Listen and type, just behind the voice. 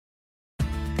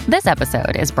This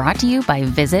episode is brought to you by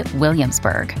Visit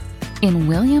Williamsburg. In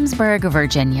Williamsburg,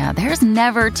 Virginia, there's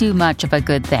never too much of a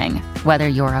good thing. Whether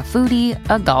you're a foodie,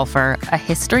 a golfer, a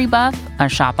history buff, a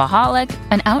shopaholic,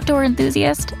 an outdoor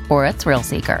enthusiast, or a thrill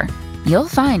seeker, you'll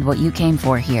find what you came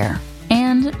for here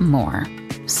and more.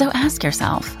 So ask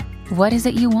yourself, what is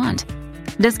it you want?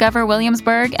 Discover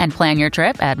Williamsburg and plan your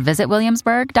trip at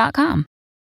visitwilliamsburg.com.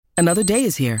 Another day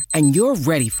is here, and you're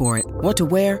ready for it. What to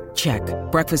wear? Check.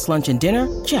 Breakfast, lunch, and dinner?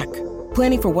 Check.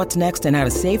 Planning for what's next and how to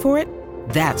save for it?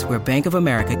 That's where Bank of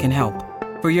America can help.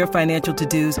 For your financial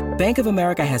to-dos, Bank of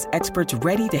America has experts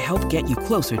ready to help get you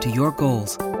closer to your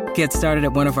goals. Get started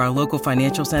at one of our local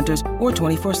financial centers or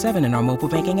 24/7 in our mobile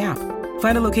banking app.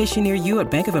 Find a location near you at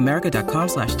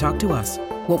bankofamerica.com/talktous.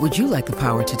 What would you like the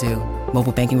power to do?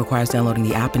 Mobile banking requires downloading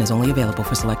the app and is only available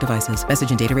for select devices.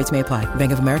 Message and data rates may apply.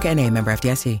 Bank of America N.A., member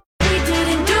FDIC.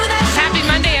 Happy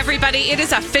Monday, everybody. It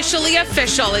is officially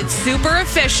official. It's super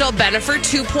official. Bennifer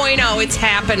 2.0. It's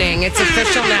happening. It's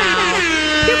official now.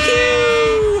 Pew,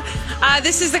 pew.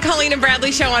 This is the Colleen and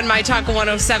Bradley Show on My Talk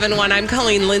 107.1. I'm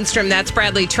Colleen Lindstrom. That's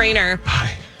Bradley Traynor.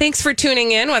 Hi. Thanks for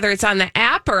tuning in, whether it's on the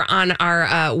app or on our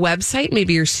website.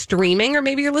 Maybe you're streaming or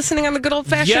maybe you're listening on the good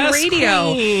old-fashioned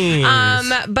radio.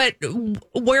 But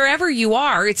wherever you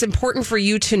are, it's important for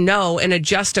you to know and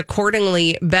adjust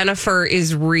accordingly. Bennifer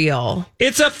is real.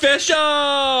 It's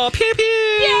official! Pew, pew!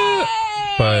 Yay!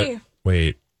 But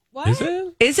wait, What? is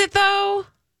it? Is it, though?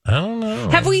 I don't know.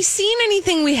 Have we seen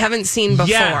anything we haven't seen before?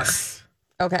 Yes.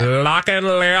 Okay. Lock and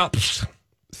lips.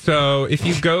 So if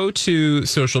you go to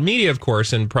social media, of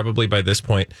course, and probably by this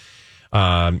point,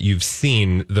 you've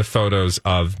seen the photos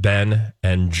of Ben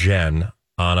and Jen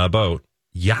on a boat,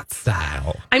 yacht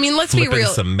style. I mean, let's be real.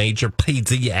 Some major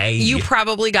PGA. You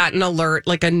probably got an alert,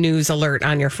 like a news alert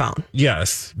on your phone.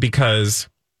 Yes, because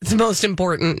It's the most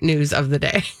important news of the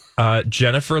day.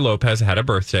 Jennifer Lopez had a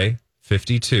birthday,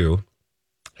 52,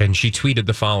 and she tweeted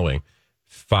the following: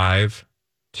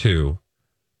 5-2,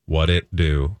 what it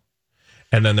do?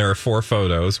 And then there are 4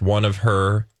 photos, one of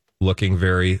her looking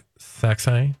very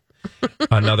sexy,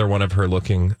 another one of her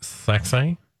looking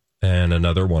sexy, and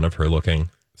another one of her looking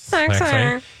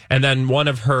sexy. And then one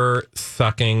of her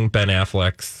sucking Ben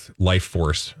Affleck's life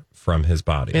force from his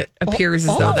body. It appears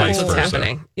as though that's vice what's versa.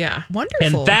 happening. Yeah. Wonderful.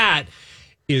 And that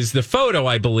is the photo,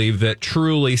 I believe, that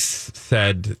truly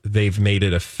said they've made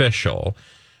it official,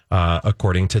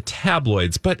 according to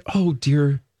tabloids. But, oh,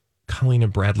 dear Colleen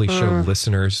and Bradley Show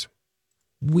listeners,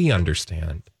 we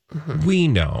understand. Mm-hmm. We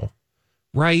know,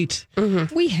 right?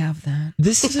 Mm-hmm. We have that.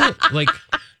 This isn't like...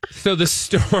 So the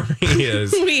story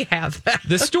is... We have that.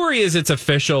 The story is it's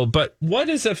official, but what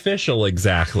is official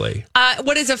exactly?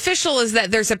 What is official is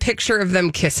that there's a picture of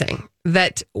them kissing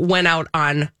that went out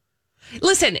on...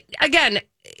 Listen, again,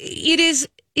 it is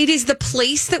the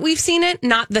place that we've seen it,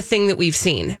 not the thing that we've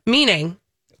seen. Meaning,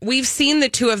 we've seen the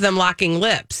two of them locking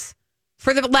lips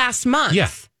for the last month.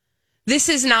 Yeah. This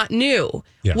is not new.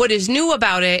 Yeah. What is new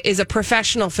about it is a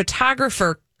professional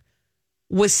photographer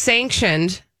was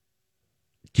sanctioned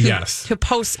to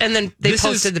post, and then they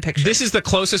posted the picture. This is the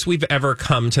closest we've ever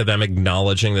come to them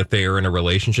acknowledging that they are in a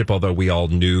relationship, although we all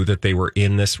knew that they were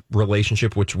in this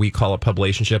relationship, which we call a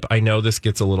publicationship. I know this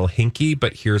gets a little hinky,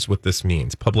 but here's what this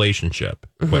means. Publicationship.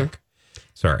 Quick.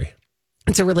 Sorry.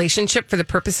 It's a relationship for the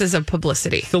purposes of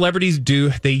publicity. Celebrities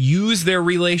they use their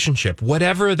relationship,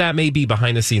 whatever that may be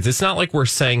behind the scenes. It's not like we're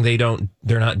saying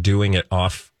they're not doing it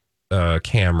off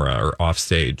camera or off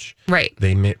stage. Right.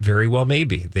 They very well may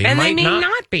be. They may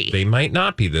not be. They might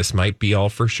not be. This might be all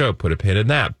for show. Put a pin in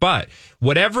that. But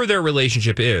whatever their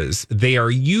relationship is, they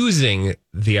are using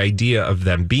the idea of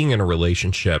them being in a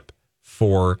relationship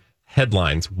for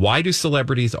headlines. Why do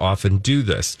celebrities often do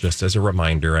this? Just as a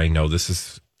reminder, I know this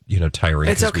is tiring.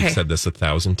 It's okay. We've said this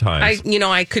 1,000 times.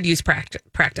 I could use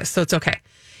practice, so it's okay.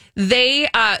 They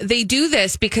do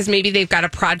this because maybe they've got a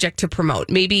project to promote.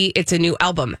 Maybe it's a new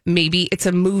album. Maybe it's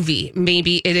a movie.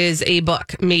 Maybe it is a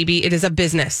book. Maybe it is a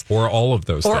business. Or all of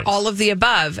those or things. all of the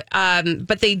above.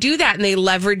 But they do that and they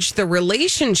leverage the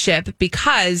relationship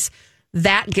because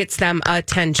that gets them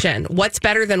attention. What's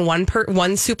better than one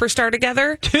superstar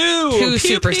together? Two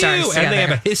superstars together. And they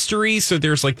have a history, so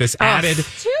there's like this added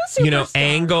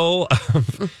angle.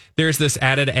 There's this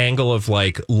added angle of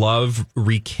like love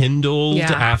rekindled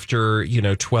after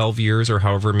 12 years or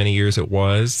however many years it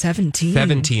was.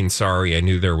 17, sorry, I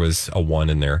knew there was a 1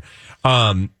 in there.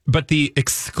 But the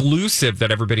exclusive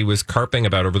that everybody was carping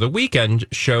about over the weekend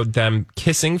showed them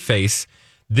kissing face,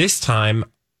 this time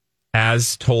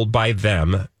as told by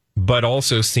them, but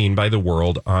also seen by the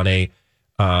world on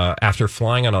after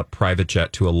flying on a private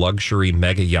jet to a luxury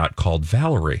mega yacht called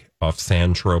Valerie off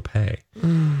Saint-Tropez.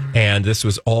 And And this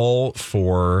was all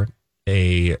for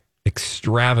a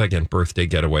extravagant birthday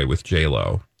getaway with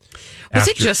J-Lo. Was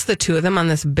it just the two of them on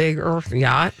this big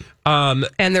yacht? And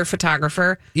their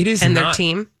photographer their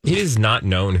team? It is not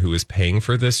known who is paying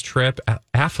for this trip.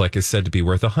 Affleck is said to be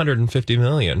worth $150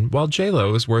 million, while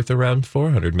J-Lo is worth around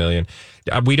 $400 million.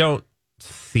 We don't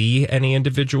see any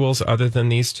individuals other than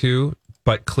these two,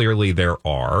 but clearly there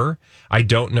are. I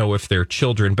don't know if they're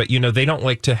children, but they don't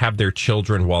like to have their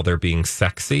children while they're being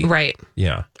sexy. Right.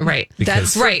 Yeah. Right.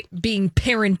 That's right. Being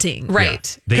parenting.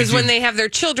 Right. Because when they have their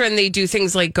children, they do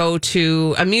things like go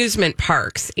to amusement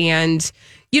parks and,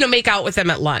 make out with them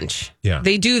at lunch. Yeah.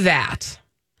 They do that.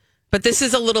 But this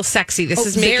is a little sexy. This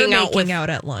is making out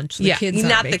at lunch. The kids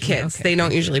not the kids. Okay. They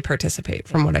don't usually participate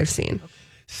from what I've seen.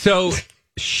 So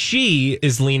she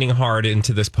is leaning hard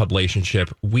into this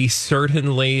publicationship. We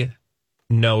certainly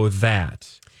know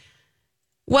that.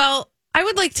 Well, I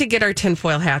would like to get our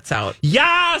tinfoil hats out.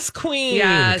 Yes, queen.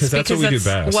 Yes, because that's what we do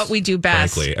best. What we do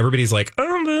best. Frankly, everybody's like,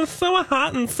 "Oh, they're so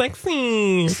hot and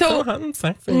sexy." So hot and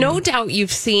sexy. No doubt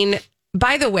you've seen.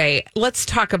 By the way, let's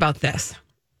talk about this.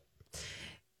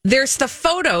 There's the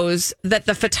photos that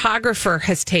the photographer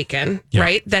has taken,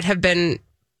 right? That have been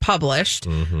published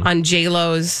on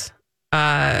J-Lo's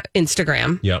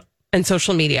Instagram and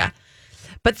social media.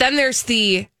 But then there's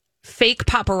the fake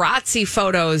paparazzi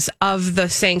photos of the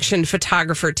sanctioned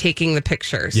photographer taking the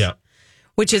pictures. Yeah.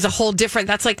 Which is a whole different,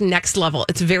 that's like next level.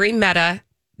 It's very meta.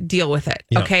 Deal with it.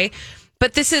 Yeah. Okay.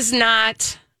 But this is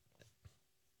not,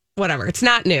 whatever. It's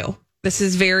not new. This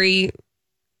is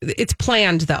it's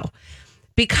planned though.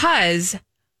 Because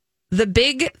the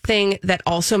big thing that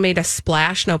also made a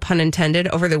splash, no pun intended,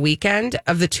 over the weekend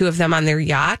of the two of them on their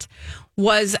yacht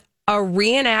was a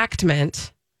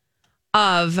reenactment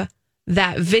of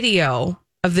that video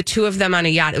of the two of them on a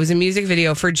yacht. It was a music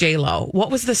video for J-Lo. What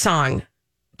was the song?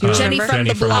 Do you remember? Jenny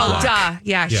from the Block. Duh.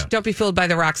 Yeah. Don't be fooled by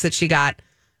the rocks that she got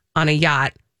on a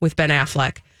yacht with Ben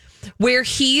Affleck, where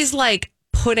he's like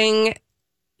putting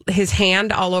his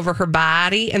hand all over her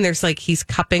body and there's like he's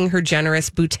cupping her generous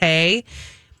bouquet.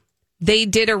 They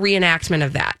did a reenactment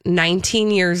of that 19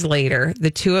 years later,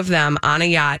 the two of them on a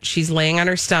yacht. She's laying on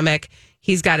her stomach.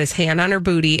 He's got his hand on her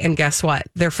booty. And guess what?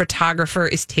 Their photographer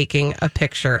is taking a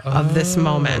picture of this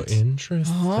moment.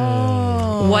 Interesting.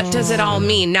 What does it all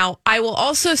mean? Now, I will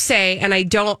also say, and I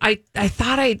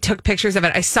thought I took pictures of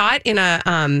it. I saw it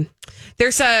in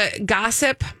there's a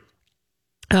gossip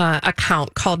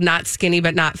account called Not Skinny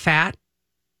But Not Fat.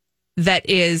 That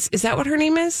is that what her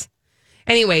name is?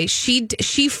 Anyway, she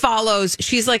follows,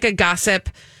 she's like a gossip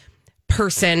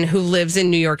person who lives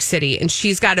in New York City, and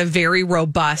she's got a very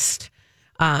robust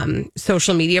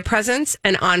social media presence.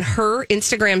 And on her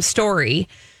Instagram story,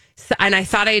 and I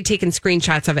thought I had taken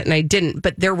screenshots of it and I didn't,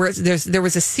 but there was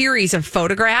a series of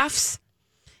photographs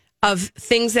of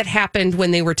things that happened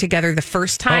when they were together the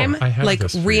first time, like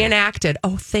reenacted.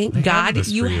 Oh, thank God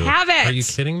you have it. Are you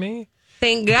kidding me?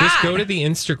 Thank God. Just go to the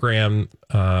Instagram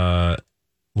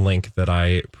link that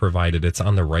I provided. It's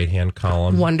on the right-hand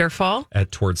column. Wonderful.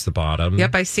 Towards the bottom.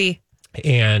 Yep, I see.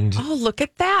 And oh, look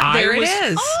at that. There it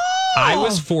is. I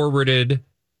was forwarded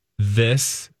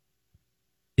this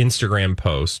Instagram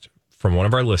post from one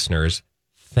of our listeners.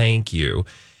 Thank you.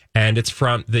 And it's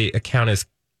from, the account is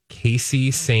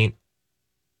Casey Saint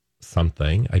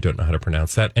something. I don't know how to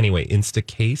pronounce that. Anyway,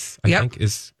 Instacase, I think,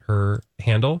 is her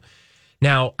handle.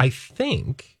 Now, I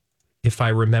think, if I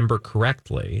remember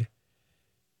correctly,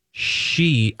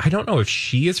 I don't know if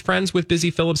she is friends with Busy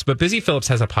Phillips, but Busy Phillips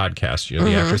has a podcast,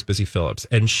 the actress Busy Phillips,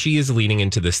 and she is leaning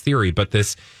into this theory,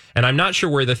 and I'm not sure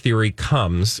where the theory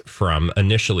comes from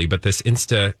initially, but this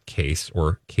Instacase,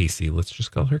 or Casey, let's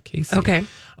just call her Casey. Okay.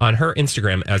 On her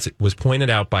Instagram, as it was pointed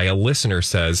out by a listener,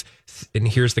 says, and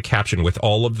here's the caption, with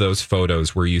all of those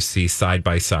photos where you see side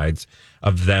by sides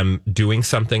of them doing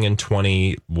something in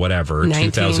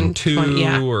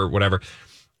 2002 or whatever.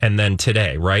 And then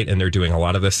today, right? And they're doing a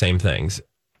lot of the same things.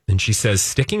 And she says,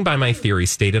 sticking by my theory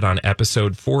stated on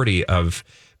episode 40 of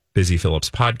Busy Phillips'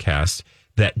 podcast,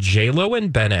 that J-Lo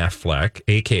and Ben Affleck,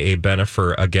 a.k.a.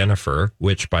 Bennifer Agenifer,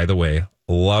 which, by the way,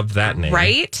 love that name.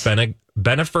 Right?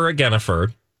 Bennifer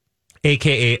Agenifer,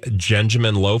 a.k.a.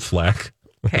 Benjamin Lowfleck.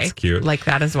 Okay, that's cute. Like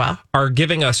that as well. Are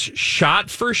giving us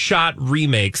shot-for-shot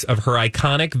remakes of her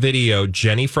iconic video,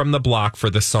 Jenny from the Block,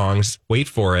 for the song's, wait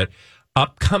for it,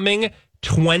 upcoming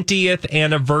 20th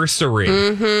anniversary.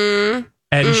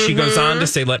 And she goes on to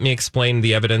say, let me explain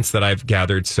the evidence that I've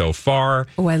gathered so far.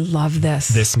 Oh, I love this.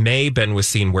 This May, Ben was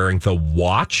seen wearing the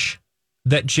watch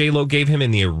that J-Lo gave him in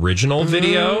the original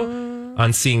video.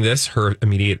 On seeing this, her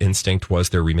immediate instinct was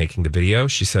they're remaking the video.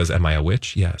 She says, "Am I a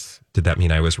witch? Yes. Did that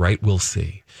mean I was right? We'll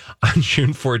see." On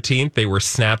June 14th, they were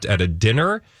snapped at a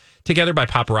dinner together by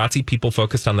paparazzi. People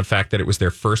focused on the fact that it was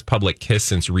their first public kiss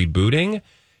since rebooting.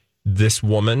 This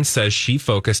woman says she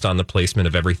focused on the placement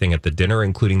of everything at the dinner,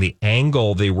 including the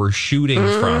angle they were shooting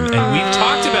from. And we've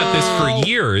talked about this for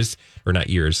years, or not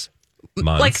years,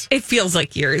 months. Like, it feels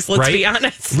like years, let's be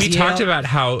honest. We talked about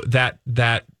how that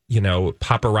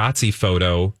paparazzi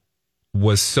photo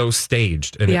was so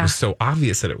staged, and it was so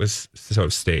obvious that it was so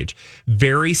staged.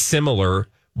 Very similar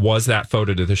was that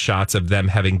photo to the shots of them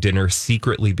having dinner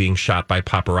secretly being shot by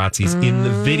paparazzis in the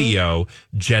video,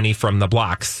 Jenny from the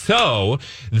Block. So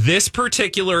this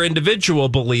particular individual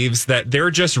believes that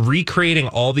they're just recreating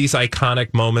all these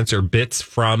iconic moments or bits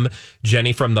from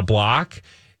Jenny from the Block.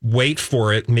 Wait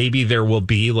for it. Maybe there will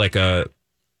be like a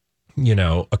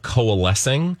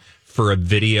coalescing for a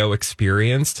video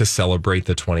experience to celebrate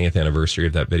the 20th anniversary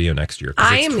of that video next year.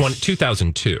 It's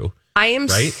 2002. I am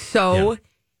so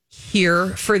here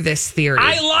for this theory.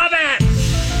 I love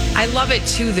it. I love it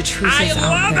too. The truth is out there.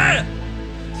 I love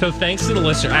it. So thanks to the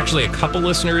listener. Actually, a couple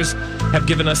listeners have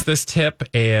given us this tip,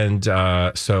 and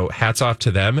so hats off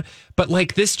to them. But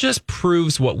like, this just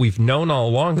proves what we've known all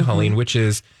along, Colleen, which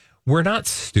is we're not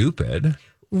stupid.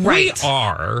 Right. We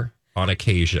are on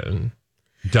occasion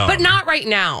dumb, but not right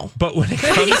now. But when it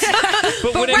comes,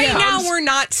 now we're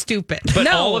not stupid. But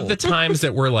all of the times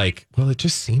that we're like, well, it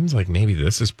just seems like maybe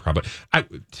this is probably.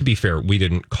 To be fair, we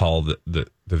didn't call the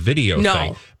video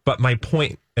thing. But my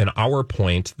point and our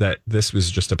point that this was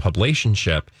just a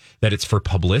publicationship, that it's for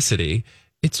publicity.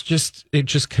 It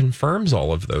just confirms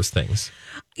all of those things.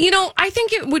 I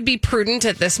think it would be prudent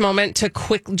at this moment to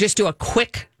just do a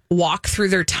quick walk through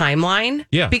their timeline.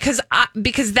 Yeah. Because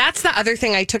that's the other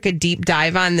thing I took a deep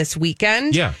dive on this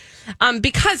weekend. Yeah.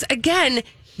 Because again,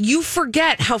 you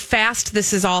forget how fast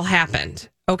this has all happened.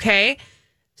 Okay.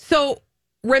 So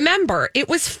remember, it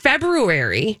was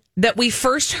February that we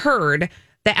first heard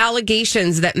the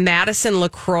allegations that Madison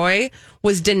LaCroix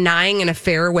was denying an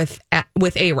affair with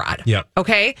A-Rod. Yeah.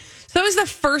 Okay. So that was the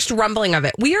first rumbling of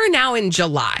it. We are now in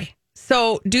July.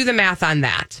 So do the math on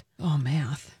that. Oh,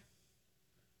 math.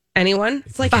 Anyone?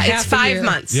 It's like it's 5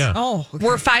 months. Yeah. Oh, okay.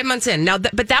 We're 5 months in now,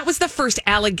 but that was the first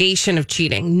allegation of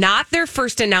cheating, not their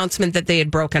first announcement that they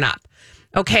had broken up.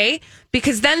 Okay,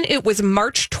 because then it was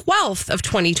March 12th of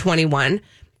 2021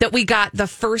 that we got that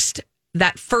first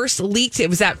leaked. It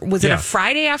was it a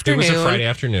Friday afternoon? It was a Friday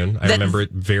afternoon. I remember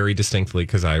it very distinctly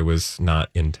because I was not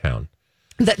in town.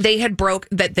 That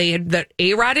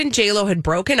A-Rod and J-Lo had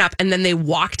broken up, and then they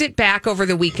walked it back over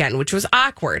the weekend, which was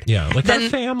awkward. Yeah, like our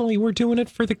family, we're doing it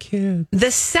for the kids. The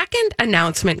second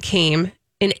announcement came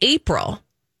in April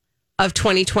of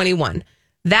 2021.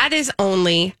 That is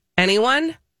only,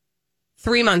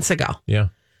 3 months ago. Yeah.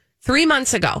 3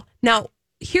 months ago. Now,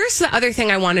 here's the other thing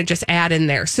I want to just add in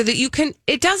there so that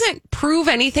it doesn't prove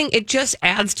anything. It just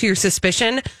adds to your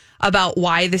suspicion about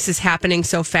why this is happening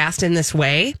so fast in this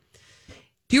way.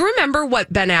 Do you remember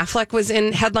what Ben Affleck was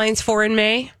in headlines for in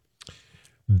May?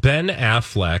 Ben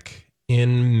Affleck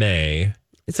in May.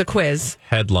 It's a quiz.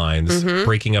 Headlines.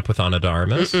 Breaking up with Ana de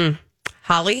Armas.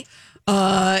 Holly?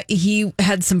 He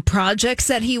had some projects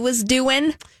that he was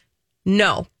doing.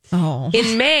 No. Oh.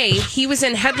 In May, he was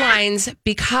in headlines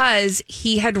because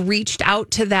he had reached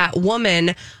out to that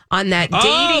woman on that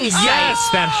dating site. Yes,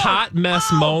 that hot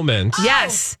mess moment.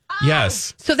 Yes.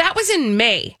 Yes. So that was in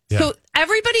May. Yeah. So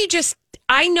everybody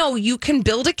I know you can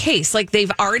build a case like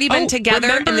they've already been together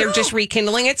and they're just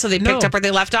rekindling it. So they picked up where they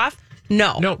left off.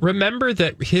 No, remember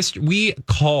that we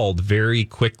called very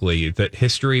quickly that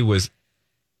history was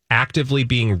actively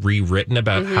being rewritten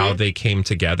about how they came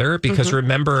together. Because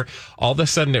remember, all of a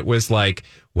sudden it was like,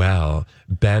 well,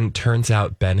 turns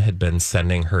out Ben had been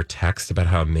sending her text about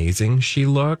how amazing she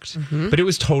looked, but it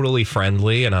was totally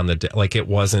friendly and it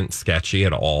wasn't sketchy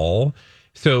at all.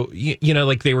 So,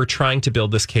 like they were trying to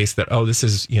build this case that, this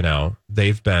is,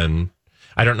 they've been,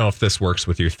 I don't know if this works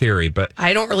with your theory, but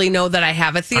I don't really know that I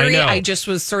have a theory. I know. I just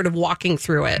was sort of walking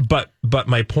through it. But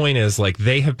my point is, like,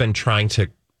 they have been trying to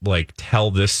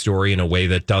tell this story in a way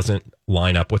that doesn't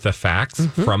line up with the facts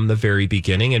from the very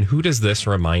beginning. And who does this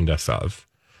remind us of?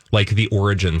 Like the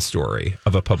origin story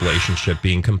of a publicationship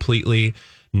being completely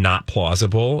not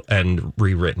plausible and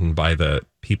rewritten by the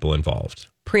people involved.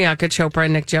 Priyanka Chopra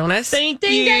and Nick Jonas. Thank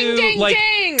ding, you. Ding, ding, like,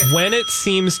 ding. When it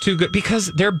seems too good,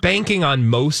 because they're banking on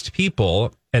most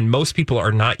people, and most people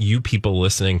are not you people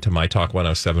listening to My Talk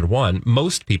 107.1.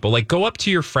 Most people, go up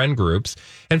to your friend groups,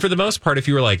 and for the most part, if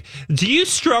you were like, do you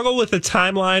struggle with the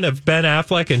timeline of Ben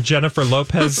Affleck and Jennifer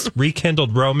Lopez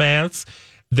rekindled romance?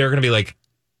 They're going to be like,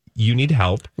 you need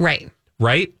help. Right.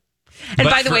 Right? And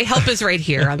by the way, help is right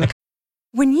here on the.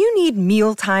 When you need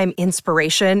mealtime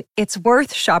inspiration, it's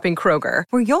worth shopping Kroger,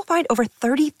 where you'll find over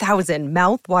 30,000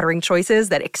 mouth-watering choices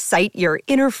that excite your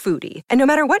inner foodie. And no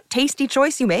matter what tasty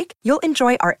choice you make, you'll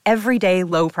enjoy our everyday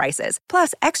low prices,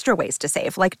 plus extra ways to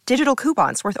save, like digital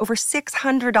coupons worth over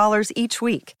 $600 each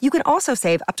week. You can also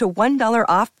save up to $1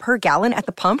 off per gallon at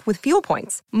the pump with fuel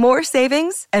points. More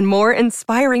savings and more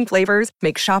inspiring flavors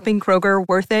make shopping Kroger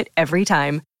worth it every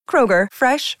time. Kroger,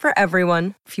 fresh for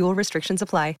everyone. Fuel restrictions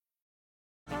apply.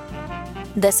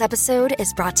 This episode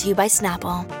is brought to you by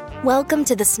Snapple. Welcome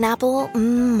to the Snapple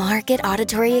Market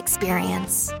Auditory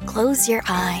Experience. Close your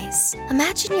eyes.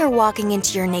 Imagine you're walking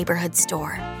into your neighborhood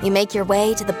store. You make your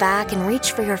way to the back and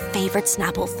reach for your favorite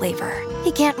Snapple flavor.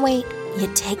 You can't wait. You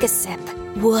take a sip.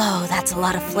 Whoa, that's a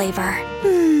lot of flavor.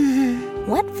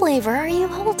 What flavor are you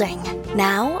holding?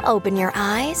 Now open your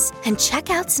eyes and check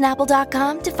out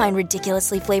Snapple.com to find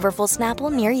ridiculously flavorful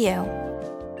Snapple near you.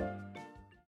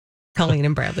 Colleen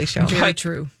and Bradley show. Very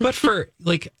true. But for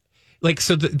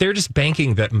so they're just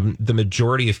banking that the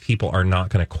majority of people are not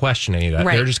going to question any of that.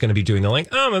 Right. They're just going to be doing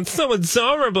it's so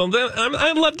adorable.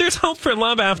 I love. There's hope for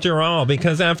love after all,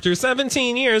 because after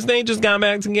 17 years, they just got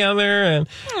back together and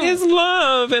it's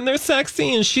love and they're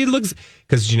sexy and she looks.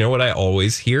 Because you know what I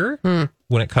always hear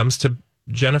when it comes to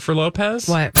Jennifer Lopez?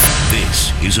 What?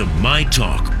 This is a My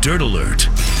Talk Dirt Alert.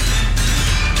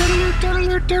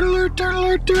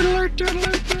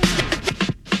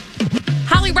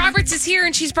 Holly Roberts is here,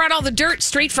 and she's brought all the dirt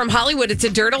straight from Hollywood. It's a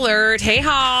Dirt Alert. Hey,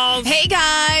 Hall. Hey,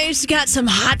 guys. Got some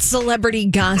hot celebrity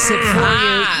gossip for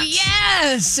you.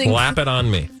 Yes. Slap it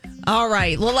on me. All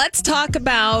right. Well, let's talk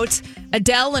about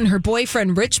Adele and her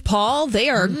boyfriend, Rich Paul. They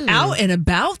are out and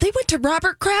about. They went to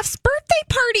Robert Kraft's birthday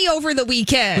party over the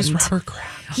weekend. Who's Robert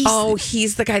Kraft?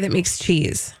 He's the guy that makes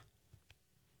cheese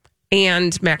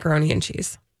and macaroni and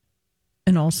cheese.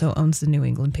 And also owns the New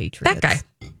England Patriots. That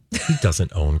guy. He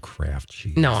doesn't own Kraft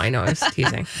cheese. No, I know. I was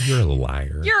teasing. You're a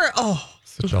liar. You're,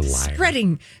 such a liar.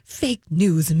 Spreading fake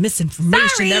news and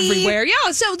misinformation everywhere.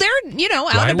 Yeah, so they're,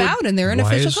 out about and they're an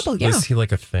official couple. Yeah. Was he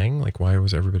like a thing? Like, why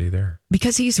was everybody there?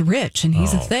 Because he's rich and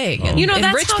he's a thing. And, that's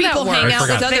and rich how people that hang works. out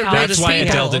with other That's rich That's why people.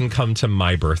 Adele didn't come to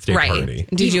my birthday party.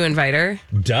 Did you invite her?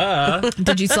 Duh.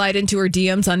 Did you slide into her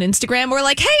DMs on Instagram? We're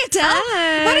like, hey, Adele,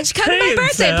 why don't you come to my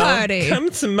birthday Adele, party? Come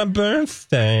to my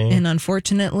birthday. And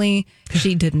unfortunately,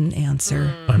 she didn't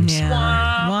answer. I'm sorry.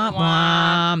 Wah,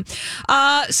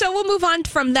 wah. So we'll move on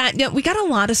from that. We got a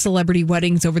lot of celebrity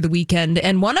weddings over the weekend,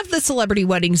 and one of the celebrity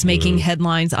weddings making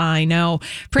headlines, I know,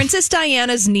 Princess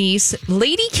Diana's niece,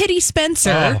 Lady Kitty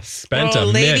Spencer. Spent a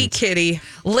Lady mint Kitty.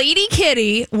 Lady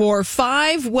Kitty wore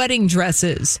 5 wedding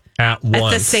dresses at once.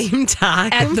 At the same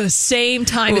time. at the same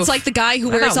time. It's like the guy who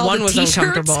wears all one the was t-shirts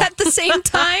uncomfortable. at the same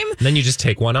time. Then you just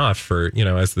take one off for,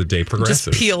 as the day progresses.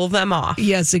 Just peel them off.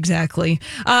 Yes, exactly.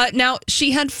 Now,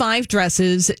 she had 5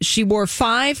 dresses. She wore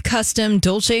 5 custom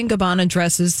Dolce & Gabbana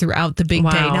dresses throughout the big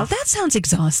day. Wow. Now, that sounds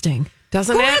exhausting.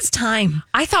 Doesn't Who it? has time?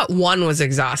 I thought one was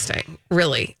exhausting,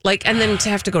 really. And then to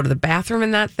have to go to the bathroom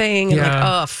in that thing. And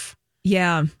ugh.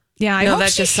 Yeah. Yeah, I No, hope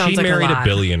that just sounds She like married a a lot.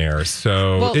 billionaire,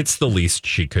 so Well- it's the least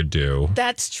she could do.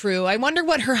 That's true. I wonder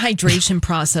what her hydration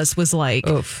process was like.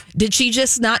 Oof. Did she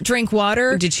just not drink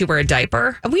water? Did she wear a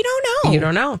diaper? We don't know. You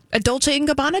don't know. A Dolce &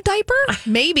 Gabbana diaper?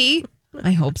 Maybe.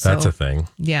 I hope so. That's a thing.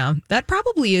 Yeah, that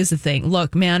probably is a thing.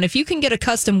 Look, man, if you can get a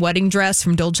custom wedding dress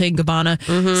from Dolce & Gabbana,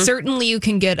 certainly you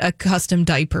can get a custom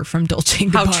diaper from Dolce &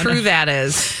 Gabbana. How true that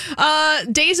is.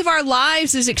 Days of Our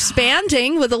Lives is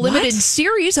expanding with a limited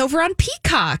series over on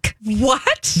Peacock.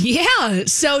 What? Yeah,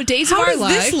 so Days How of Our does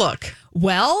Lives. this look?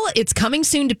 Well, it's coming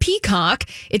soon to Peacock.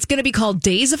 It's going to be called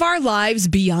Days of Our Lives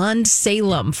Beyond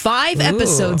Salem. 5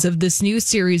 episodes of this new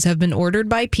series have been ordered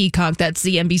by Peacock. That's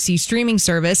the NBC streaming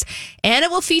service. And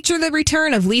it will feature the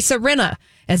return of Lisa Rinna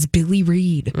as Billy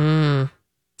Reed.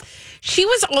 She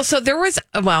was also,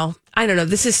 I don't know,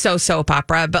 this is so soap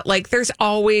opera, but there's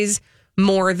always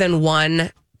more than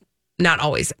one, not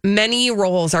always, many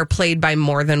roles are played by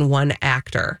more than one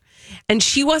actor. And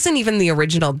she wasn't even the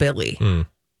original Billy.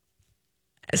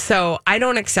 So I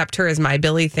don't accept her as my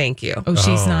Billy. Thank you. Oh,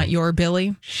 she's not your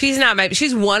Billy? She's not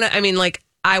she's one. I mean,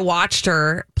 I watched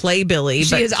her play Billy,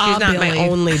 She but is she's a not my Billy.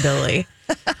 only Billy.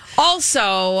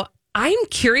 Also, I'm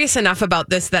curious enough about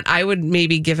this that I would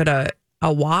maybe give it a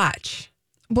watch.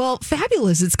 Well,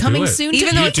 fabulous. It's coming Do it. soon Even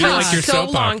to though You it's do been like your so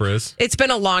soap long. operas. It's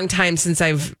been a long time since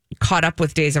I've caught up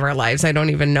with Days of Our Lives. I don't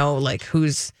even know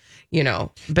who's been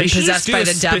They should just possessed do by a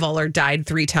the devil or died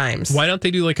 3 times. Why don't they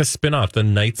do a spin-off, The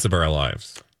Nights of Our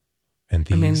Lives? And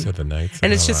these are the nights of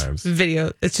And our it's just lives.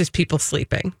 video. It's just people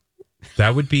sleeping.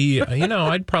 That would be,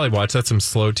 I'd probably watch that. Some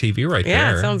slow TV right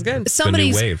there. Yeah, sounds good. The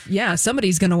new wave. Yeah,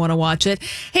 somebody's going to want to watch it.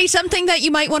 Hey, something that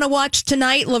you might want to watch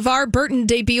tonight, LeVar Burton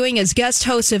debuting as guest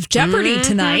host of Jeopardy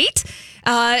tonight.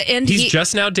 And he's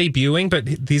just now debuting, but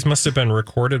these must have been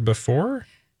recorded before?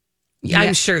 Yeah.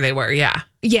 I'm sure they were, yeah.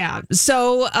 Yeah.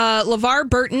 So LeVar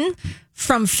Burton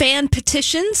from Fan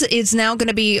Petitions is now going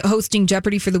to be hosting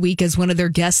Jeopardy for the week as one of their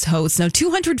guest hosts. Now,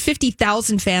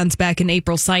 250,000 fans back in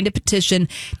April signed a petition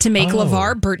to make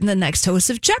LeVar Burton the next host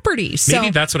of Jeopardy. So,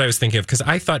 maybe that's what I was thinking of, because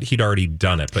I thought he'd already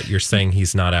done it, but you're saying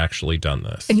he's not actually done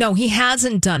this. No, he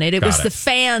hasn't done it. It was the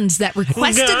fans that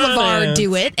requested LeVar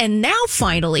do it. And now,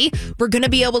 finally, we're going to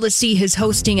be able to see his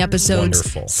hosting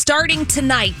episodes starting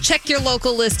tonight. Check your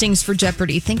local listings for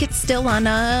Jeopardy. Think it's still on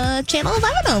Channel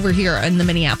 11 over here in the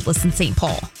Minneapolis and St.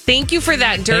 Paul. Thank you for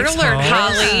that Dirt Alert,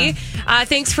 Holly.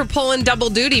 Thanks for pulling double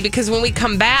duty, because when we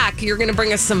come back, you're going to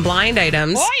bring us some blind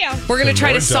items. Oh, yeah. We're going to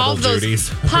try to solve those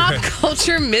pop Okay.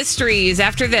 culture mysteries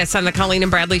after this on the Colleen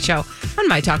and Bradley Show on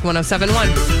My Talk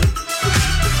 107.1.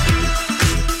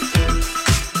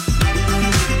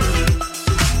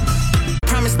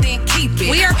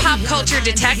 We are pop culture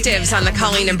detectives on the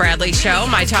Colleen and Bradley Show,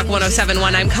 My Talk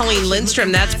 107.1. I'm Colleen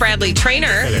Lindstrom. That's Bradley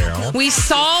Trainer. Hello. We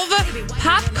solve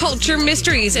pop culture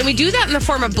mysteries, and we do that in the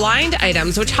form of blind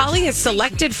items, which Holly has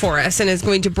selected for us and is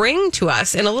going to bring to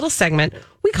us in a little segment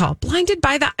we call Blinded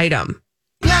by the Item.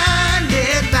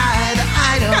 Blinded by the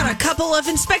item. Got a couple of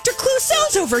Inspector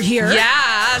Clouseaus over here.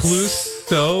 Yes. Clue's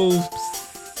so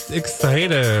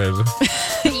excited.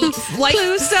 Like,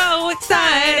 Clue's so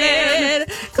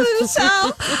excited.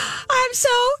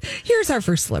 Here's our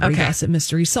first celebrity gossip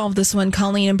mystery. Solve this one,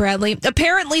 Colleen and Bradley.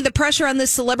 Apparently, the pressure on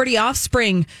this celebrity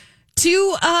offspring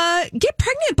to get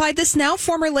pregnant by this now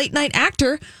former late night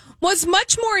actor was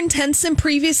much more intense than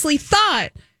previously thought.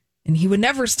 And he would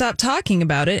never stop talking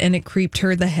about it, and it creeped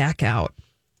her the heck out.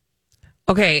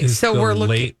 Okay, so we're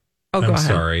looking. I'm go ahead.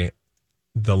 sorry.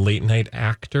 The late night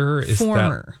actor is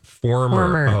Former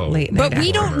late night But we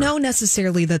actor. don't know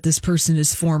necessarily that this person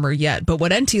is former yet. But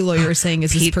what NT Lawyer is saying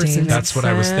is this Pete person Davidson. That's what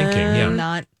I was thinking. Yeah.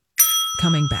 not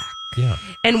coming back. Yeah.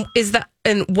 And who's the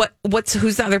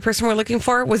other person we're looking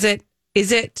for?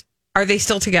 Are they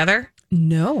still together?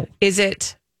 No. Is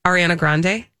it Ariana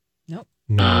Grande? Nope.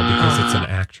 No, because it's an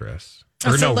actress.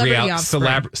 A celebrity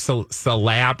offspring.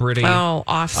 Celebrity. Oh, Oh,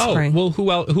 offspring. well,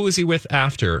 who is he with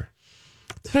after?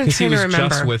 That's what I'm Because he trying to was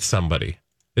remember. just with somebody.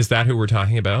 Is that who we're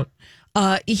talking about?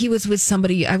 He was with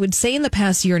somebody, I would say, in the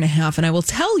past year and a half. And I will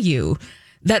tell you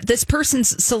that this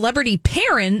person's celebrity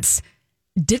parents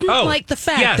didn't like the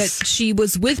fact that she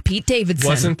was with Pete Davidson.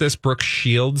 Wasn't this Brooke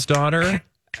Shields' daughter?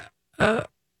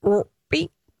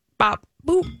 Beep, bop,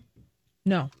 boop.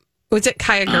 No. Was it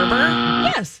Kaya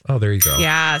Gerber? Yes. Oh, there you go.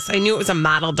 Yes, I knew it was a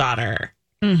model daughter.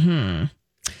 Mm-hmm.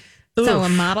 So a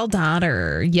model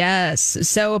daughter. Yes.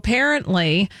 So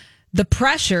apparently the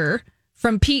pressure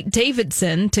from Pete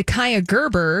Davidson to Kaya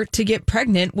Gerber to get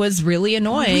pregnant was really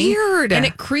annoying. Weird. And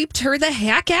it creeped her the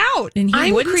heck out. And he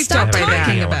I'm wouldn't creeped stop out by that.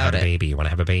 talking You wanna about have a it. baby? You want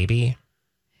to have a baby?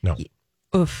 No.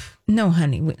 Oof. No,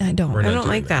 honey, I don't. We're I not don't doing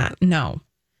like that. No.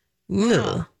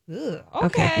 Ugh.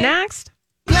 Okay. Next.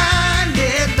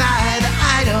 Blinded by the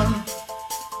item.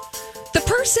 The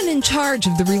person in charge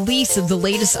of the release of the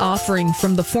latest offering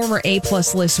from the former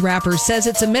A-plus list rapper says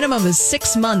it's a minimum of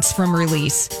 6 months from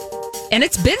release. And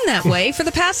it's been that way for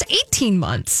the past 18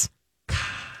 months.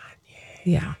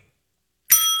 Yeah.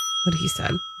 What he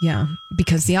said. Yeah,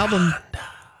 because the album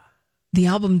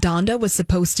Donda was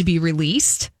supposed to be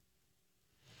released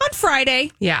on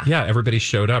Friday. Yeah. Yeah, everybody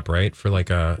showed up, right? For like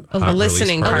a hot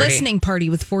listening release A party. listening party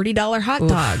with $40 hot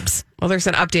dogs. Well, there's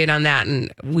an update on that,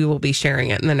 and we will be sharing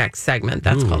it in the next segment.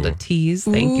 That's called a tease.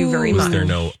 Thank you very Was much. there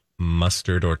no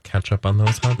mustard or ketchup on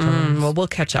those hot dogs? Well, we'll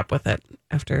catch up with it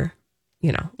after,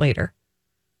 later.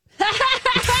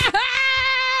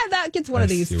 That gets one of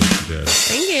I these. see what you did.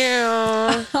 Thank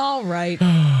you. All right.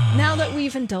 Now that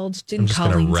we've indulged in I'm just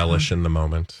going to Colleen's relish in the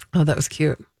moment. Oh, that was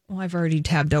cute. Well, I've already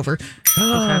tabbed over.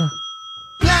 Okay.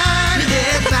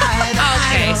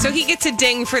 Okay, so he gets a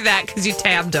ding for that because you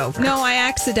tabbed over. No, I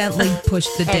accidentally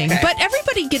pushed the ding. Okay. But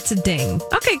everybody gets a ding.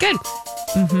 Okay, good.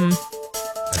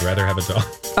 I'd rather have a dog.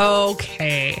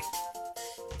 Okay.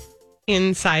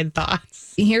 Inside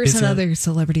thoughts. Here's Is another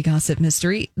celebrity gossip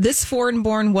mystery. This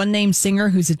foreign-born one-name singer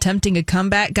who's attempting a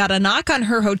comeback got a knock on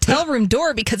her hotel room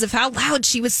door because of how loud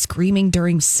she was screaming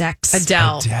during sex.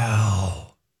 Adele.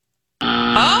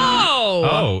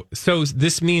 Oh, so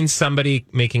this means somebody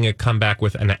making a comeback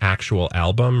with an actual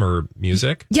album or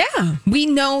music? Yeah, we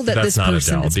know that That's this not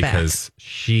person Adele is back. because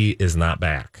she is not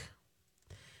back.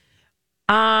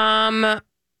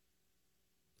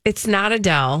 It's not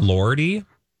Adele. Lordy.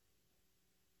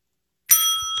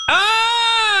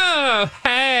 Oh,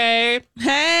 hey.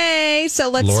 Hey, so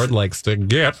let's... Lord likes to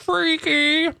get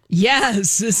freaky.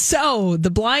 Yes, so the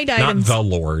blind items... Not the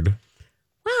Lord.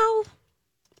 Well,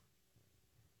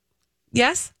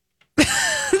 yes.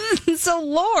 So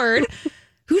Lord,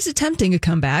 who's attempting a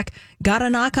comeback, got a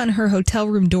knock on her hotel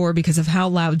room door because of how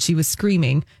loud she was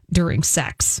screaming during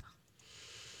sex.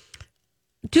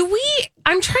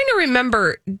 I'm trying to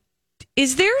remember,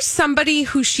 is there somebody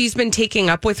who she's been taking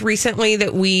up with recently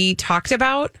that we talked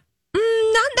about?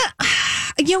 Not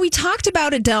that. Yeah, we talked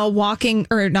about Adele walking,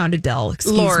 or not Adele,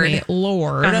 Lord.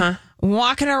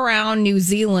 Walking around New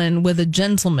Zealand with a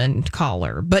gentleman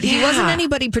caller, but he wasn't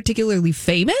anybody particularly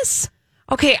famous.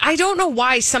 Okay, I don't know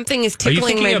why something is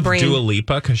tickling my brain. Are you thinking of Dua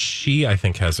Lipa? Because she, I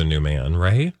think, has a new man,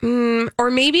 right?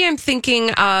 Or maybe I'm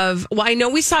thinking of, well, I know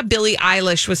we saw Billie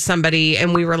Eilish with somebody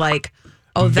and we were like,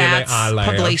 oh, that's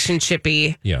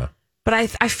publication-shippy. Yeah.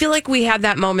 But I feel like we had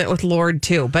that moment with Lord,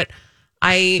 too, but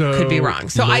I could be wrong.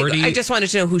 So I just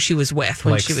wanted to know who she was with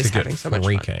when she was having so much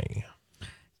fun.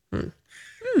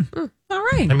 All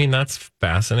right. I mean, that's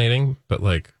fascinating, but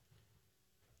like...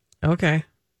 Okay.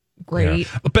 Great.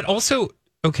 Yeah. But also...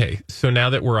 Okay, so now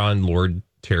that we're on Lord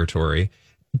territory,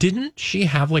 didn't she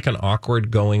have like an awkward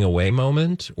going away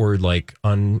moment or like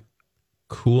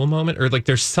uncool moment? Or like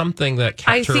there's something that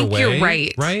kept her away? I think you're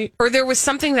right. Right? Or there was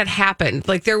something that happened.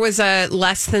 Like there was a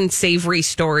less than savory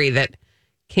story that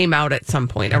came out at some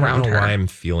point around her. I don't know why I'm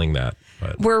feeling that.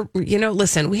 But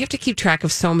listen, we have to keep track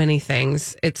of so many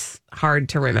things. It's hard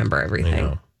to remember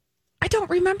everything. I don't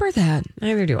remember that.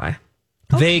 Neither do I.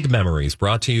 Vague memories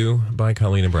brought to you by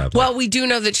Colleen and Bradley. Well, we do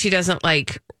know that she doesn't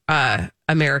like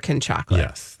American chocolate.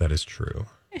 Yes, that is true.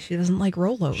 She doesn't like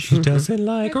Rolos. She doesn't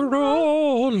like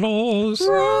Rolos.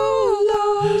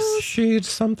 Rolos. She's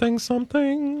something.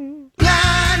 Blinded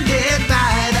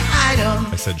by the item.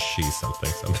 I said she's something.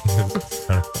 It's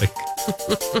kind of like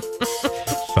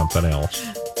something else.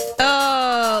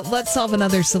 Let's solve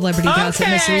another celebrity gossip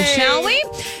mystery, shall we?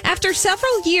 After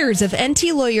several years of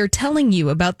NT Lawyer telling you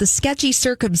about the sketchy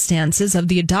circumstances of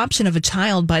the adoption of a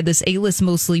child by this A-list,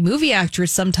 mostly movie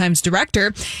actress, sometimes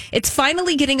director, it's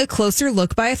finally getting a closer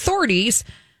look by authorities,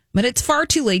 but it's far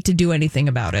too late to do anything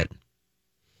about it.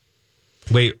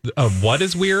 Wait, what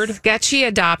is weird? Sketchy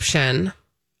adoption.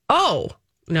 Oh,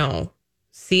 no.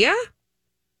 Sia?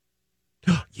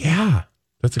 Yeah,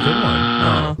 that's a good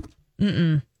one.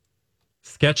 Mm-mm.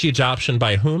 Sketchy adoption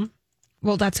by whom?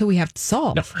 Well, that's who we have to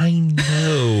solve. No, I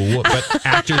know. But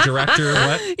actor, director,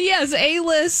 what? Yes,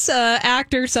 A-list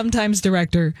actor, sometimes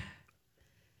director.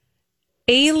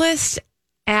 A-list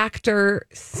actor,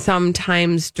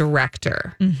 sometimes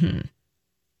director. Mm-hmm.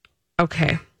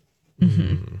 Okay.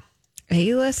 Mm-hmm.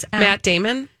 A-list Matt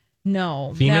Damon?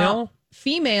 No. Female?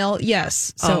 Female,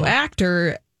 yes. So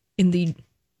actor in the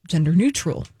gender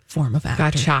neutral form of actor.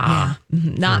 Gotcha. Yeah.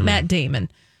 Mm-hmm. Not Matt Damon.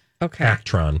 Okay.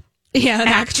 Actron. Yeah, an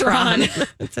Actron.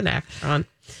 It's an Actron.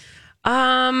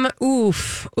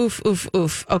 Oof.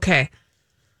 Okay.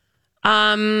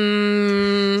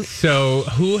 So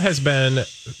who has been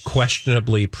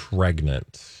questionably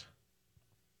pregnant?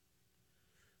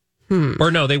 Or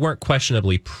no, they weren't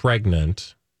questionably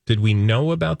pregnant. Did we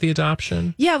know about the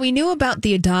adoption? Yeah, we knew about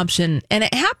the adoption, and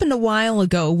it happened a while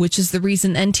ago, which is the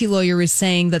reason NT Lawyer is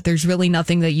saying that there's really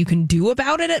nothing that you can do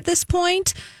about it at this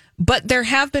point. But there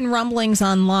have been rumblings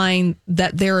online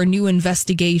that there are new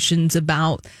investigations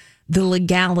about the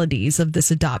legalities of this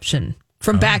adoption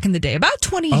from back in the day, about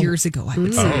 20 years ago, I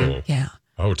would say. Yeah.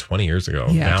 Oh, 20 years ago.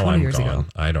 Yeah, now 20 I'm years gone. ago.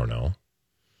 I don't know.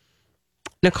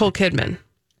 Nicole Kidman.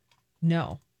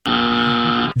 No.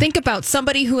 Think about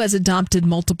somebody who has adopted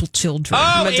multiple children.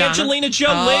 Oh, Madonna. Angelina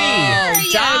Jolie. There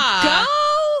you go.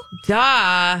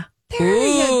 Duh. There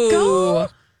you go.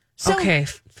 So, okay,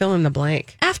 fill in the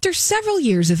blank. After several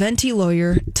years of NT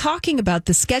Lawyer talking about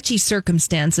the sketchy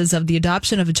circumstances of the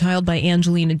adoption of a child by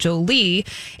Angelina Jolie,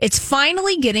 it's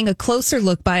finally getting a closer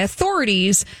look by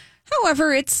authorities.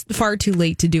 However, it's far too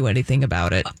late to do anything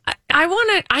about it.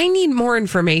 I need more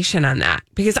information on that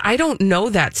because I don't know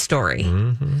that story.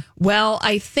 Mm-hmm. Well,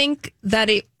 I think that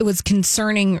it was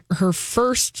concerning her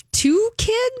first two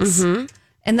kids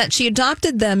and that she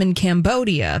adopted them in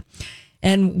Cambodia.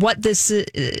 And what this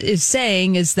is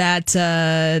saying is that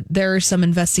there are some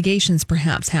investigations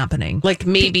perhaps happening. Like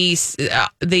maybe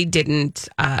they didn't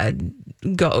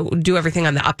go do everything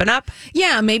on the up and up.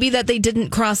 Yeah, maybe that they didn't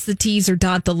cross the T's or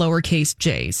dot the lowercase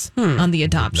J's on the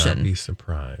adoption. Would not be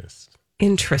surprised.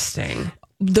 Interesting.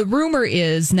 The rumor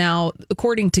is now,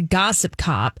 according to Gossip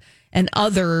Cop and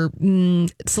other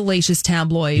salacious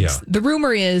tabloids, the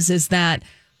rumor is that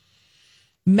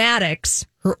Maddox,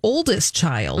 her oldest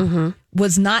child,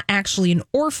 was not actually an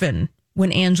orphan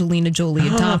when Angelina Jolie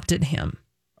adopted him.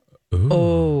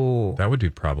 Ooh, that would be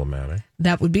problematic.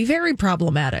 That would be very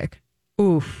problematic.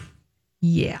 Oof.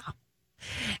 Yeah.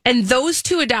 And those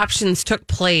two adoptions took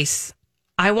place,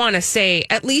 I want to say,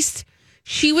 at least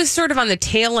she was sort of on the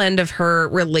tail end of her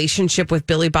relationship with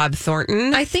Billy Bob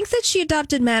Thornton. I think that she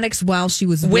adopted Maddox while she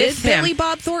was with Billy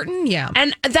Bob Thornton. Yeah.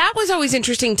 And that was always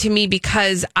interesting to me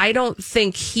because I don't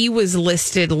think he was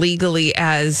listed legally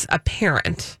as a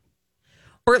parent.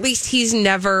 Or at least he's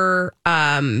never...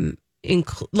 so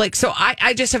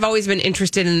I just have always been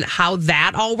interested in how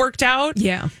that all worked out.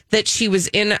 Yeah. That she was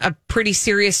in a pretty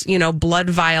serious,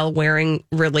 blood vial wearing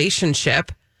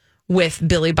relationship with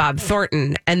Billy Bob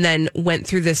Thornton and then went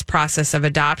through this process of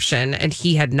adoption and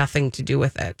he had nothing to do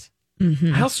with it.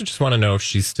 Mm-hmm. I also just want to know if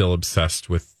she's still obsessed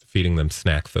with feeding them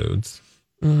snack foods.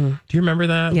 Mm-hmm. Do you remember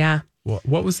that? Yeah.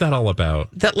 What was that all about?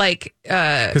 That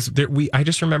because I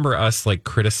just remember us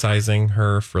criticizing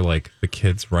her for the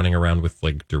kids running around with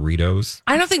Doritos.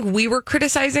 I don't think we were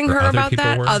criticizing her about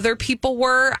that. Other people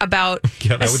were about.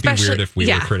 Yeah, that would be weird if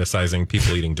we were criticizing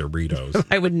people eating Doritos.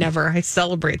 I would never. I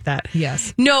celebrate that.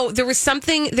 Yes. No, there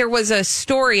was a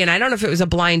story, and I don't know if it was a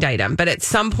blind item, but at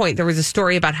some point there was a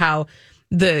story about how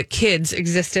the kids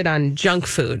existed on junk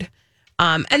food.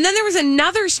 And then there was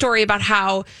another story about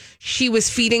how she was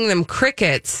feeding them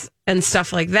crickets and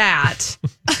stuff like that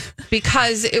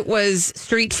because it was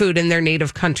street food in their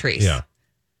native countries. Yeah.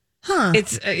 Huh.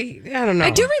 It's, I don't know. I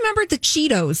do remember the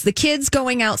Cheetos, the kids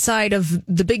going outside of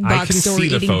the big box store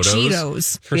eating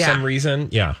Cheetos. For some reason.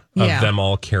 Yeah. Of them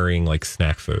all carrying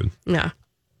snack food. Yeah.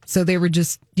 So they were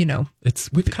just,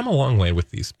 we've come a long way with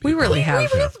these people. We really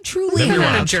have. We really, truly have.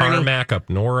 on a tarmac up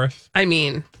north. I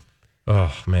mean...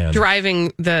 Oh, man.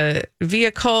 Driving the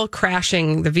vehicle,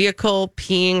 crashing the vehicle,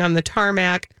 peeing on the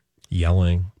tarmac.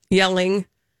 Yelling.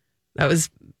 That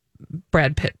was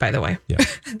Brad Pitt, by the way. Yeah.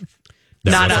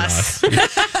 Not us.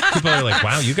 People are like,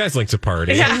 wow, you guys like to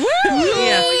party. Yeah.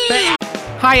 Yeah.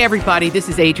 Hi, everybody. This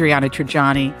is Adriana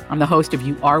Trajani. I'm the host of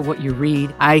You Are What You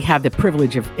Read. I have the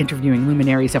privilege of interviewing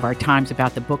luminaries of our times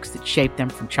about the books that shaped them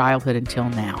from childhood until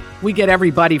now. We get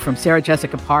everybody from Sarah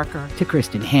Jessica Parker to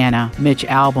Kristen Hanna, Mitch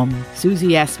Albom, Susie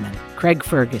Essman, Craig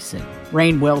Ferguson,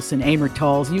 Rainn Wilson, Amor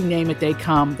Tolls, you name it, they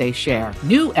come, they share.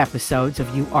 New episodes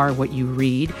of You Are What You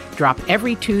Read drop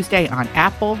every Tuesday on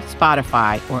Apple,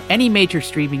 Spotify, or any major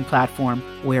streaming platform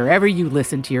wherever you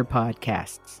listen to your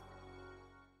podcasts.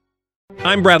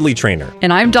 I'm Bradley Trainer.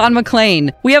 And I'm Don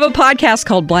McClain. We have a podcast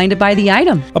called Blinded by the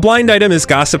Item. A blind item is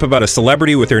gossip about a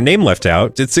celebrity with their name left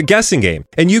out. It's a guessing game,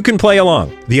 and you can play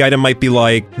along. The item might be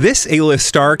like, this A-list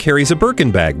star carries a Birkin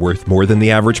bag worth more than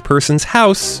the average person's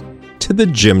house to the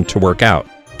gym to work out.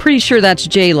 Pretty sure that's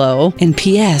J-Lo. And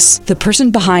P.S. the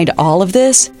person behind all of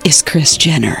this is Kris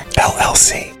Jenner,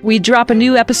 LLC. We drop a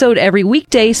new episode every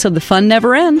weekday so the fun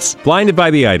never ends. Blinded by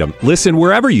the Item. Listen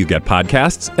wherever you get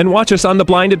podcasts and watch us on the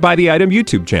Blinded by the Item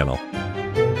YouTube channel.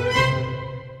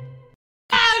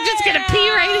 I'm just going to pee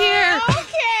right here.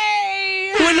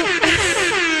 Okay.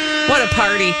 What a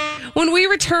party. When we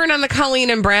return on the Colleen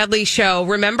and Bradley show,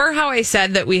 remember how I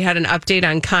said that we had an update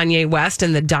on Kanye West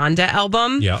and the Donda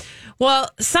album? Yeah. Well,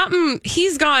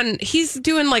 he's doing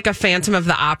a Phantom of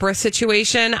the Opera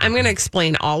situation. I'm going to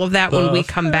explain all of that when we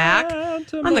come back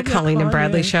on the Colleen and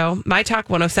Bradley show. My Talk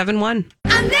 107.1.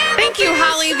 Thank you,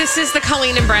 Holly. This is the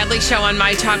Colleen and Bradley show on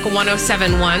My Talk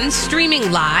 107.1,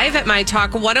 streaming live at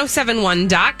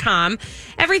mytalk1071.com.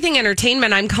 Everything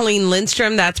Entertainment. I'm Colleen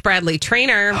Lindstrom. That's Bradley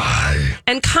Trainer. Hi.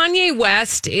 And Kanye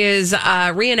West is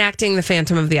reenacting the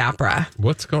Phantom of the Opera.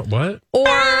 What?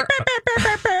 Or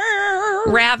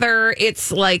rather,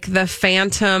 it's like the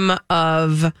Phantom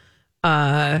of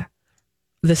the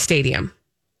stadium.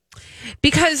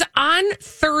 Because on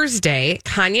Thursday,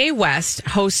 Kanye West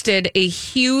hosted a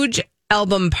huge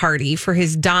album party for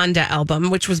his Donda album,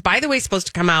 which was, by the way, supposed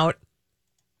to come out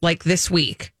this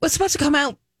week. It was supposed to come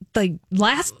out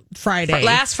last Friday.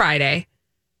 Last Friday.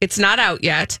 It's not out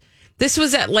yet. This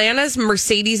was Atlanta's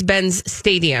Mercedes-Benz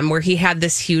Stadium where he had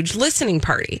this huge listening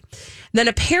party. Then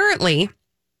apparently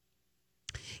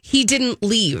he didn't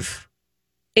leave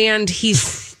and he's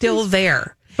still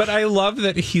there. But I love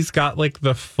that he's got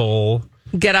the full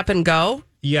get up and go.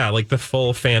 Yeah, the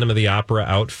full Phantom of the Opera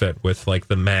outfit with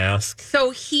the mask.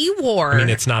 So he wore. I mean,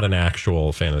 it's not an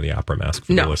actual Phantom of the Opera mask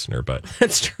for the listener, but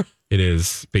that's true. It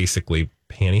is basically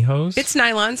pantyhose. It's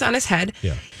nylons on his head.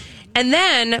 Yeah. And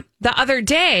then the other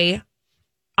day,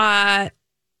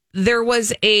 there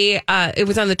was it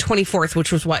was on the 24th,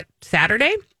 which was what,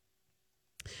 Saturday?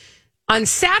 On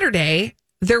Saturday,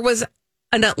 there was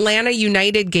an Atlanta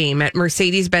United game at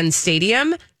Mercedes-Benz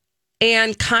Stadium,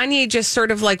 and Kanye just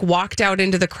sort of like walked out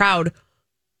into the crowd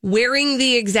wearing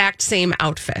the exact same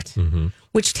outfit,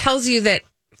 which tells you that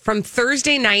from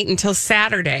Thursday night until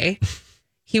Saturday,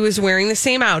 he was wearing the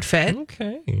same outfit,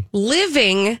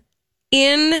 living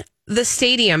in the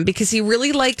stadium because he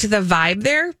really liked the vibe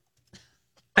there.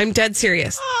 I'm dead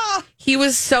serious. He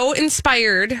was so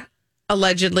inspired,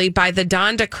 allegedly, by the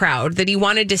Donda crowd that he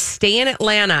wanted to stay in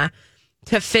Atlanta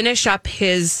to finish up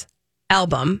his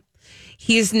album.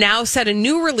 He's now set a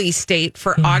new release date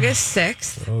for August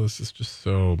 6th. Oh, this is just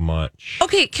so much.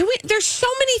 Okay, there's so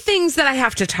many things that I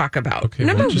have to talk about. Okay,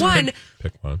 Number one,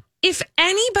 pick one. If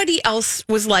anybody else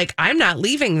was like, I'm not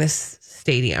leaving this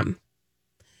stadium,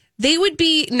 they would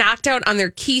be knocked out on their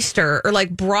keister or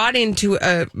like brought into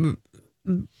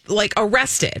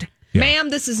arrested. Yeah. Ma'am,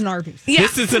 this is an Arby's. Yeah.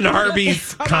 This is an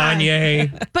Arby's, Kanye.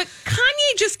 But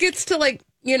Kanye just gets to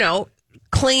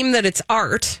claim that it's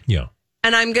art. Yeah.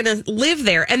 And I'm going to live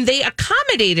there. And they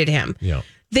accommodated him. Yeah.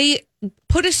 They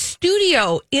put a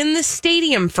studio in the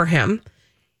stadium for him.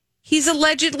 He's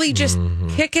allegedly just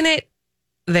kicking it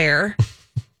there.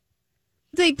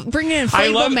 They bring in an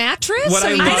inflatable mattress? What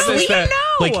I love is that,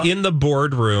 know. In the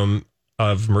boardroom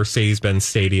of Mercedes-Benz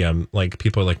Stadium,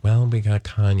 people are like, well, we got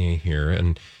Kanye here.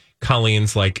 And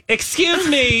Colleen's like, excuse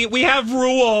me, we have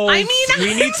rules. I mean,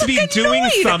 we need to be doing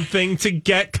something to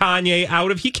get Kanye out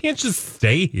of. He can't just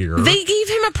stay here. They gave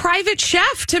him a private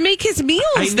chef to make his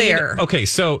meals there. Okay,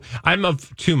 so I'm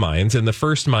of two minds. And the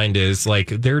first mind is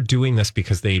they're doing this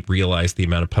because they realize the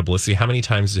amount of publicity. How many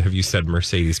times have you said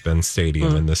Mercedes-Benz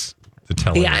Stadium in this?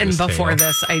 And before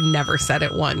this, I never said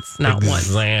it once. Not once.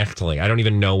 Exactly. I don't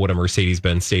even know what a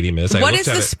Mercedes-Benz Stadium is. What is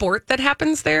the sport that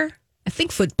happens there? I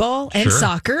think football and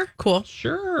soccer. Cool.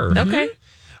 Sure. Okay.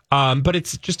 But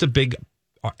it's just a big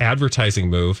advertising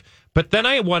move. But then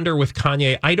I wonder with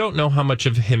Kanye, I don't know how much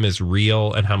of him is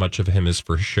real and how much of him is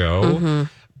for show.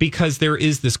 Because there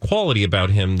is this quality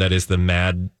about him that is the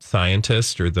mad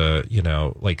scientist or the,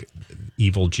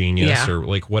 evil genius or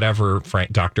whatever,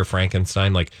 Dr.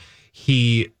 Frankenstein.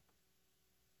 He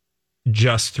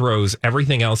just throws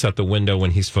everything else out the window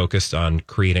when he's focused on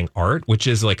creating art, which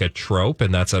is like a trope.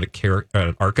 And that's an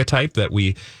archetype that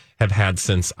we have had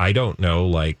since, I don't know,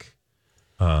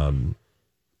 a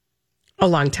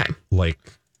long time. Like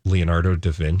Leonardo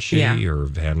da Vinci or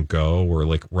Van Gogh or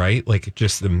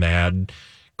just the mad,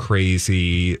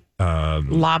 crazy.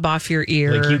 Lob off your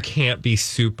ear. You can't be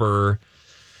super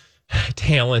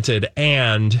talented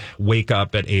and wake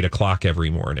up at 8:00 every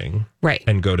morning, right?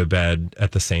 And go to bed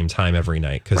at the same time every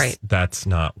night because that's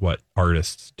not what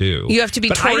artists do. You have to be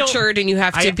tortured, and you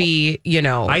have to be,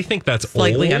 I think that's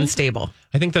slightly old. unstable.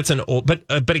 I think that's an old, but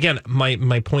again,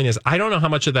 my point is, I don't know how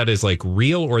much of that is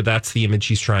real or that's the image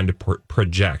he's trying to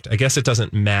project. I guess it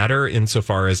doesn't matter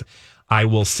insofar as I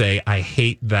will say I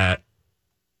hate that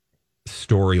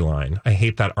storyline. I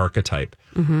hate that archetype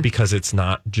because it's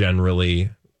not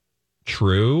generally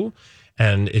true,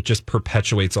 and it just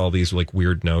perpetuates all these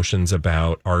weird notions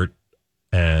about art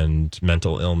and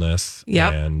mental illness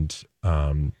and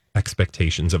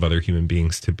expectations of other human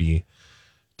beings to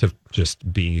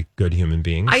just be good human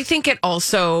beings. I think it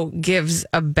also sheds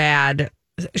a bad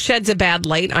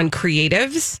light on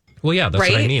creatives. Well, yeah, that's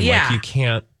what I mean. Yeah. You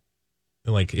can't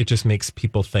it just makes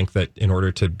people think that in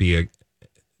order to be a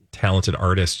talented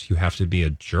artist, you have to be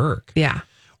a jerk. Yeah.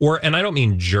 And I don't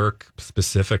mean jerk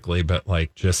specifically, but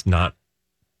just not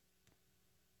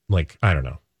I don't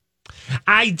know.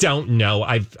 I don't know.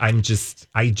 I just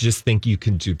think you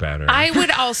can do better. I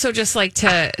would also just like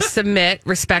to submit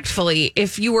respectfully,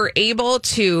 if you were able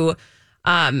to,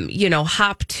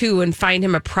 hop to and find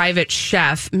him a private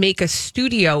chef, make a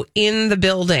studio in the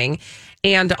building,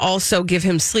 and also give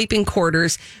him sleeping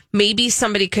quarters, maybe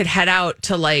somebody could head out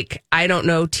to I don't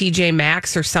know, TJ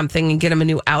Maxx or something and get him a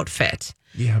new outfit.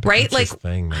 Yeah, but right? That's his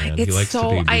thing, man. He likes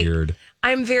to be weird.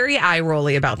 I'm very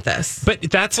eye-rolly about this. But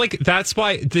that's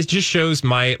why this just shows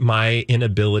my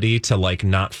inability to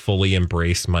not fully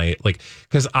embrace my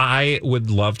because I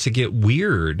would love to get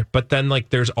weird, but then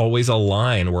there's always a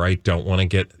line where I don't want to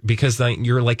get, because then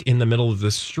you're in the middle of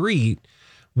the street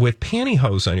with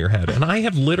pantyhose on your head, and I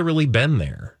have literally been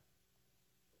there.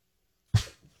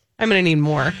 I'm going to need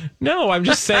more. No, I'm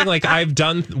just saying, I've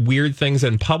done weird things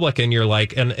in public, and you're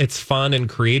and it's fun and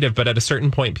creative, but at a certain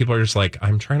point, people are just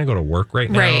I'm trying to go to work right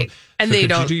now. Right. And so they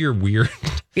don't. You do your weird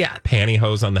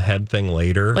pantyhose on the head thing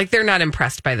later. They're not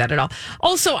impressed by that at all.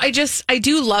 Also, I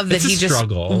do love that it's a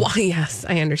struggle. Well, yes,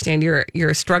 I understand. You're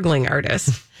a struggling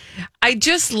artist. I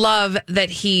just love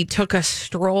that he took a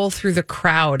stroll through the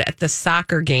crowd at the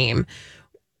soccer game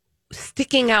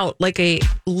sticking out like a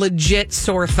legit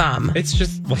sore thumb. It's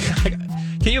just like,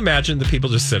 can you imagine the people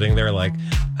just sitting there like,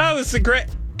 oh, this is great.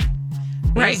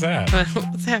 What is that?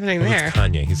 What's happening there? It's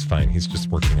Kanye. He's fine. He's just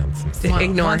working on some stuff.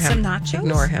 Ignore him. Some nachos?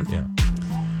 Ignore him. Yeah.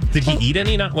 Did he eat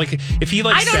any? Not like if he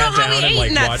like sat down and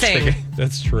like watched it.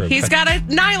 That's true. He's got a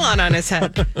nylon on his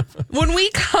head. When we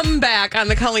come back on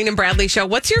the Colleen and Bradley Show,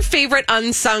 what's your favorite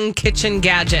unsung kitchen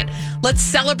gadget? Let's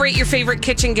celebrate your favorite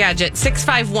kitchen gadget.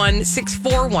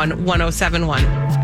 651-641-1071.